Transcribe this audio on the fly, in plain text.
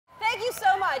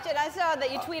and I saw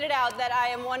that you tweeted out that I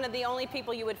am one of the only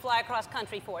people you would fly across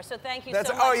country for. So thank you so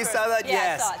much. Oh, you saw that? Yeah,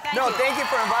 yes. I saw it. Thank you. Thank you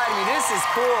for inviting me. This is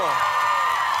cool.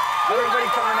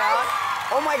 Everybody coming out.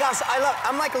 Oh my gosh,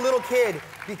 I'm like a little kid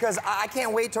because I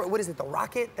can't wait to, what is it, the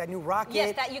rocket? That new rocket?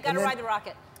 Yes, you gotta ride the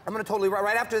rocket. I'm gonna totally ride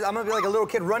right after. I'm gonna be like a little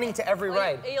kid running to every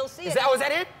ride. You'll see it. Was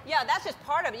that it? Yeah, that's just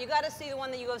part of it. You got to see the one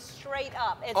that you go straight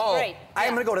up. It's great. I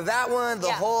am gonna go to that one.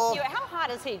 The whole. How hot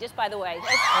is he? Just by the way.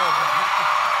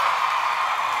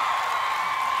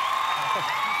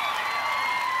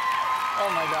 Oh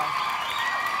my God.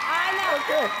 I know.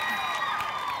 Okay.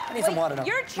 I need some water now.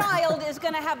 Your child is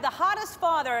going to have the hottest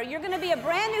father. You're going to be a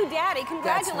brand new daddy.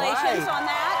 Congratulations on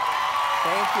that.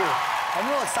 Thank you. I'm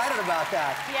real excited about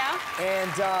that. Yeah.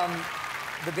 And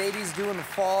the baby's due in the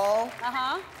fall.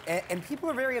 Uh-huh. And people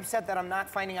are very upset that I'm not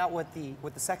finding out what the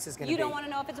sex is going to be. You don't want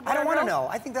to know if it's a boy or I don't want to know.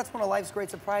 I think that's one of life's great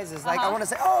surprises. Like, I want to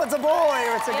say, oh, it's a boy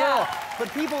or it's a girl.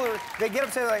 But people they get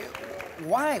upset like,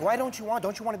 why? Why don't you want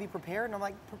to be prepared? And I'm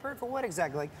like, prepared for what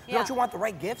exactly? Like, don't you want the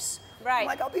right gifts? Right. I'm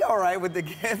like, I'll be all right with the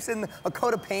gifts and a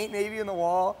coat of paint maybe in the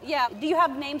wall. Yeah. Do you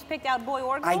have names picked out, boy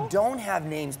or girl? I don't have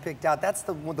names picked out. That's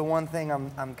the one thing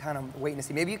I'm kind of waiting to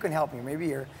see. Maybe you can help me. Maybe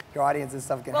your audience and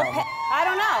stuff can help me. I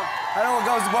don't know. I don't know what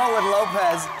goes well with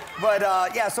Lopez,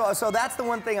 but yeah. So that's the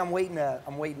one thing I'm waiting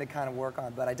to kind of work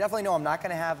on. But I definitely know I'm not going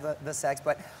to have the sex.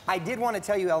 But I did want to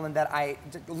tell you, Ellen, that a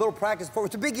little practice for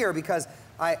it's a big year because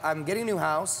I'm getting a new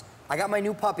house. I got my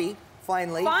new puppy.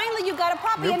 Finally. Finally, you got a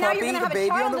puppy, and now you're going to have a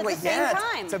child at the same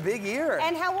time. It's a big year.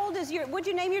 And how old is what'd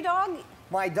you name your dog?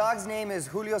 My dog's name is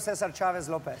Julio Cesar Chavez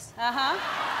Lopez. Uh-huh.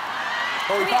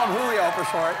 Well, we call him Julio for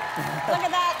short. Look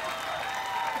at that.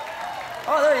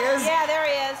 Oh, there he is. Yeah, there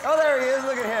he is. Oh, there he is.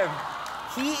 Look at him.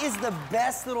 He is the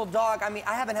best little dog. I mean,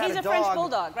 I haven't had a dog. He's a French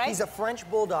bulldog, right? He's a French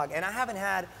bulldog, and I haven't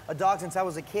had a dog since I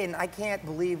was a kid, and I can't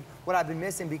believe what I've been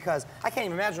missing because I can't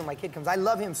even imagine when my kid comes. I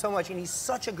love him so much, and he's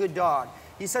such a good dog.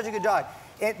 He's such a good dog.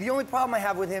 And the only problem I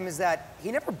have with him is that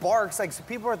he never barks. Like, so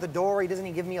people are at the door, he doesn't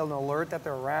even give me an alert that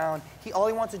they're around. All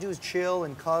he wants to do is chill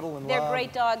and cuddle and love. They're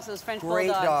great dogs, those French bulldogs.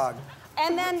 Great dog.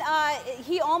 And then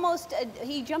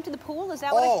he jumped in the pool, is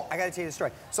that what? Oh, I gotta tell you the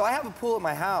story. So I have a pool at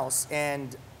my house,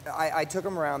 and I took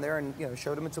him around there and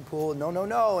showed him it's a pool,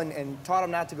 no, and taught him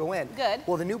not to go in. Good.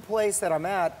 Well, the new place that I'm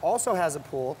at also has a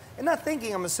pool, and not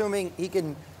thinking, I'm assuming he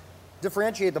can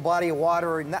differentiate the body of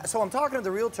water. And so I'm talking to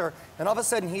the realtor, and all of a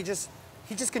sudden he just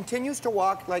continues to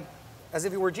walk like as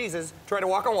if he were Jesus, trying to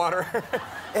walk on water,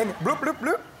 and bloop, bloop,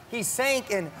 bloop. He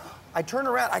sank, and I turn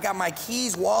around, I got my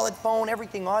keys, wallet, phone,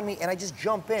 everything on me, and I just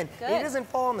jump in. Good. And he doesn't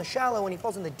fall in the shallow, and he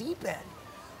falls in the deep end.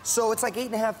 So it's like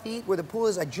 8.5 feet where the pool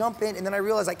is. I jump in, and then I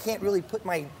realize I can't really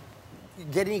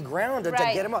get any ground to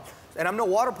get him up. And I'm no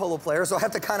water polo player, so I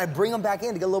have to kind of bring him back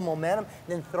in to get a little momentum, and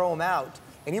then throw him out.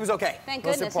 And he was okay. Thank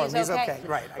goodness he's okay.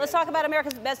 Right. Let's talk about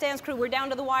America's Best Dance Crew. We're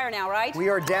down to the wire now, right? We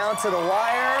are down to the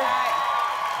wire.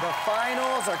 The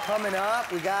finals are coming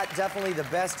up. We got definitely the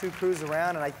best two crews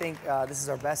around, and I think this is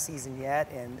our best season yet,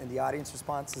 and the audience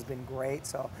response has been great,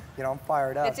 so, I'm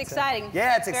fired up. It's exciting.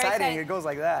 Yeah, it's exciting. It goes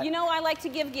like that. You know, I like to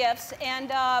give gifts,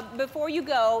 and before you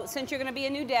go, since you're going to be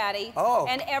a new daddy,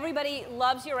 and everybody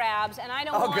loves your abs, and I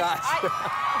don't want... Oh, gosh.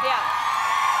 Yeah.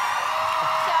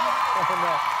 So, oh,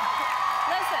 no.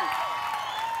 Listen,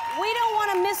 we don't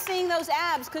want to miss seeing those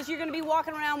abs because you're going to be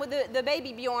walking around with the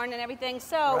baby Bjorn and everything.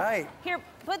 So here,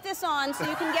 put this on so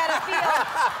you can get a feel.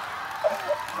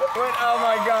 Wait, oh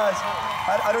my gosh.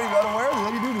 I don't even know how to wear this.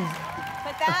 How do you do these?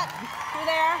 Put that through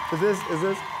there. Is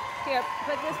this? Here,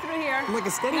 put this through here. I'm like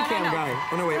a steady cam guy.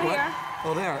 Oh, no, wait, through what? Here.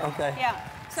 Oh, there, okay. Yeah.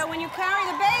 So when you carry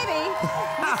the baby,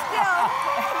 you still...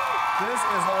 This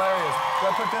is hilarious. Do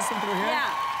I put this one through here?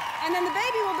 Yeah. And then the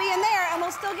baby will be in there, and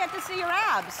we'll still get to see your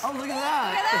abs. Oh, look at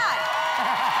that. Look at that.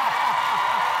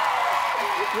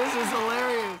 This is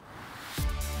hilarious.